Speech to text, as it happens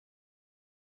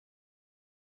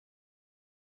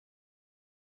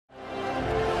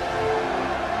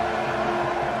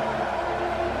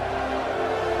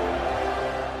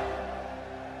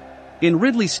In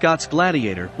Ridley Scott's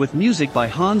Gladiator, with music by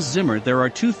Hans Zimmer, there are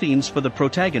two themes for the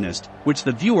protagonist, which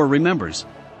the viewer remembers.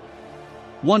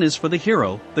 One is for the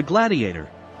hero, the gladiator.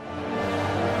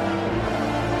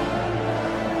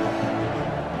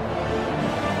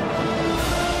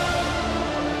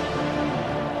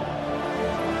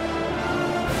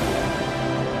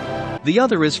 The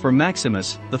other is for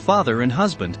Maximus, the father and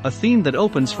husband, a theme that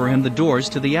opens for him the doors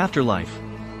to the afterlife.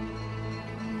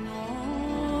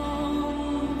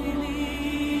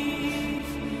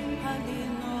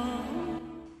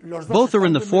 Both are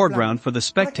in the foreground for the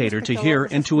spectator to hear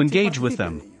and to engage with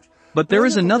them. But there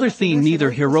is another theme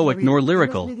neither heroic nor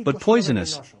lyrical, but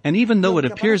poisonous, and even though it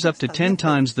appears up to 10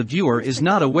 times the viewer is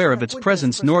not aware of its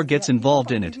presence nor gets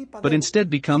involved in it, but instead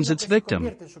becomes its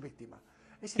victim.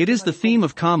 It is the theme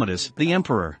of Commodus, the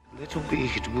Emperor. Little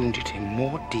bead wounded him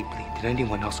more deeply than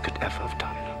anyone else could ever have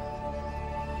done.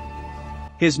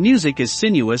 His music is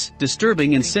sinuous,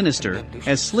 disturbing and sinister,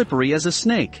 as slippery as a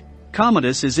snake.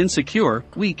 Commodus is insecure,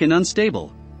 weak and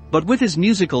unstable. But with his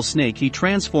musical snake he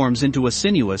transforms into a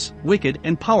sinuous, wicked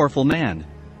and powerful man.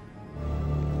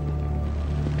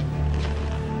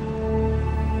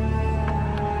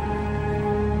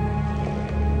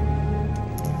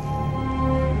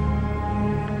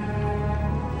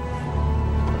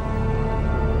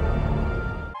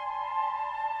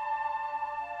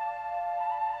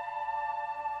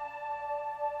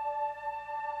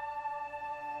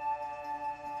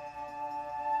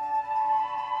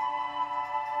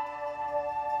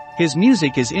 His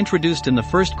music is introduced in the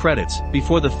first credits,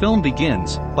 before the film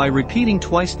begins, by repeating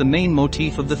twice the main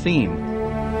motif of the theme.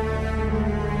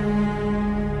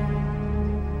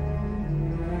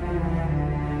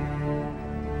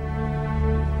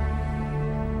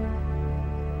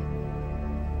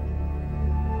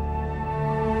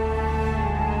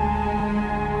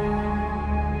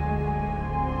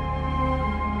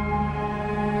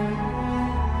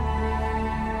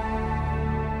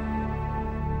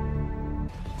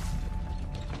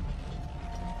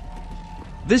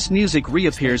 This music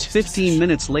reappears 15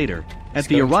 minutes later, at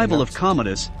the arrival of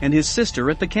Commodus and his sister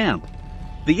at the camp.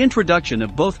 The introduction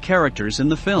of both characters in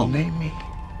the film. Name me.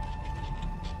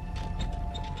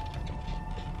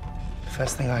 The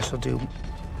first thing I shall do.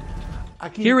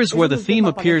 Here is where the theme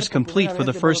appears complete for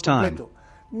the first time.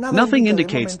 Nothing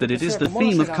indicates that it is the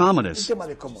theme of Commodus.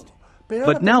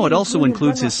 But now it also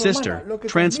includes his sister,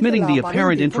 transmitting the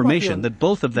apparent information that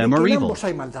both of them are evil.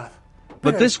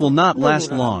 But this will not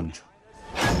last long.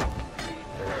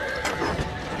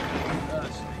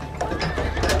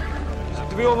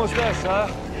 We're almost there, sir.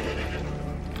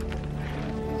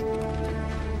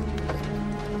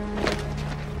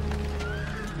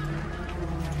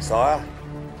 Sire?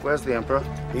 Where's the Emperor?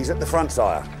 He's at the front,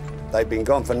 sire. They've been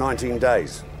gone for 19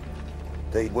 days.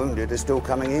 The wounded are still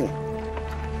coming in.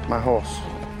 My horse.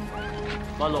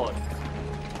 My lord.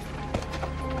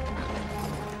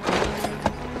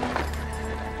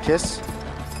 Kiss?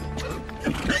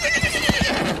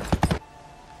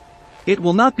 It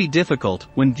will not be difficult,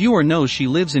 when viewer knows she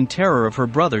lives in terror of her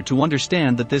brother, to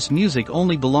understand that this music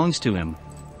only belongs to him.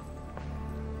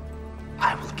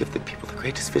 I will give the people the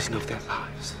greatest vision of their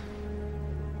lives.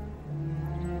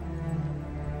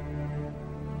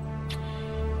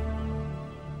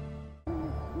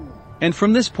 And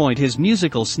from this point his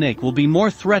musical snake will be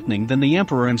more threatening than the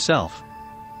Emperor himself.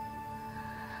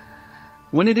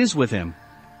 When it is with him,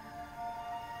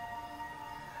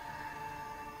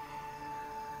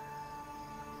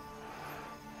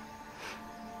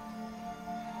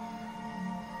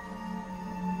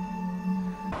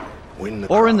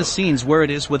 or in the scenes where it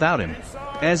is without him,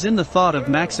 as in the thought of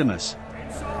Maximus,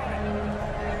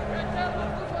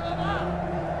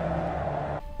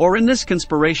 or in this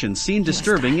conspiration scene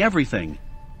disturbing everything.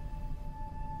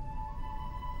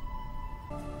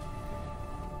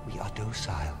 We are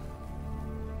docile.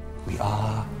 We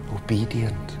are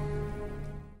obedient.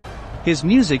 His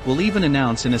music will even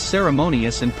announce in a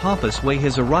ceremonious and pompous way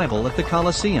his arrival at the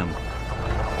Colosseum.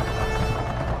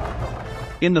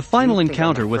 In the final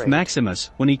encounter with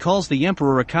Maximus, when he calls the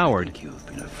Emperor a coward, You've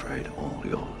been afraid all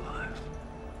your life.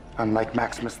 Unlike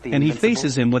Maximus the and he Invincible,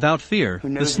 faces him without fear, the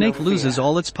knows snake no loses fear.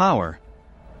 all its power.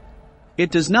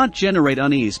 It does not generate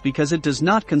unease because it does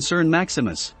not concern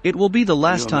Maximus. It will be the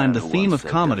last time the theme of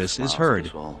Commodus is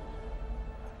heard.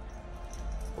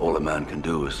 All a man can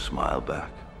do is smile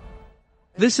back.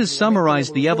 This has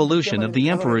summarized the evolution of the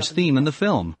Emperor's theme in the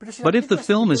film. But if the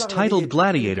film is titled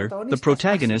Gladiator, the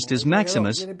protagonist is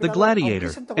Maximus, the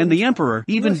gladiator, and the Emperor,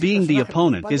 even being the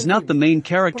opponent, is not the main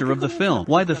character of the film.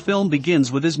 Why the film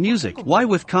begins with his music? Why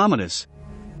with Commodus?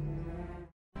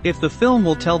 If the film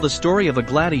will tell the story of a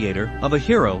gladiator, of a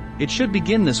hero, it should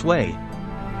begin this way.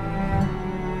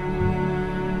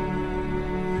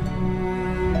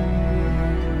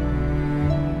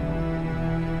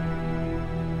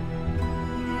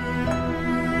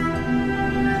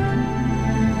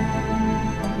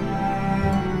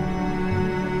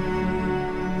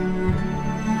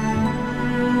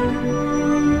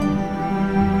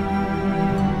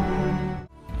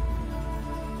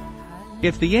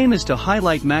 If the aim is to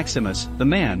highlight Maximus, the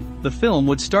man, the film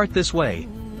would start this way.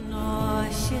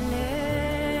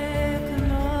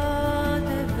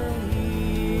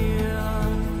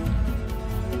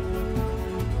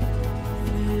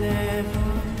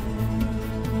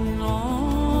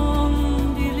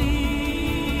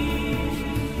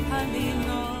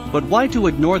 But why to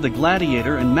ignore the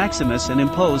gladiator and Maximus and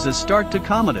impose a start to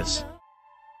Commodus?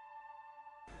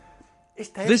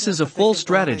 This is a full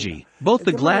strategy. Both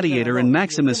the gladiator and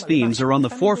Maximus themes are on the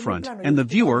forefront, and the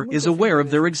viewer is aware of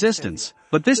their existence.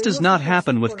 But this does not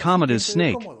happen with Commodus'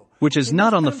 snake, which is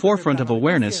not on the forefront of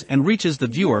awareness and reaches the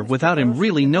viewer without him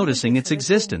really noticing its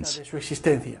existence.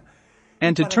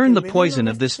 And to turn the poison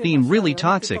of this theme really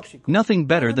toxic, nothing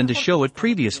better than to show it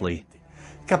previously.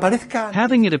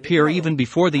 Having it appear even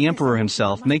before the emperor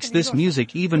himself makes this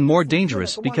music even more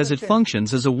dangerous because it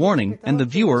functions as a warning and the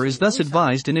viewer is thus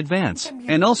advised in advance,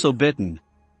 and also bitten.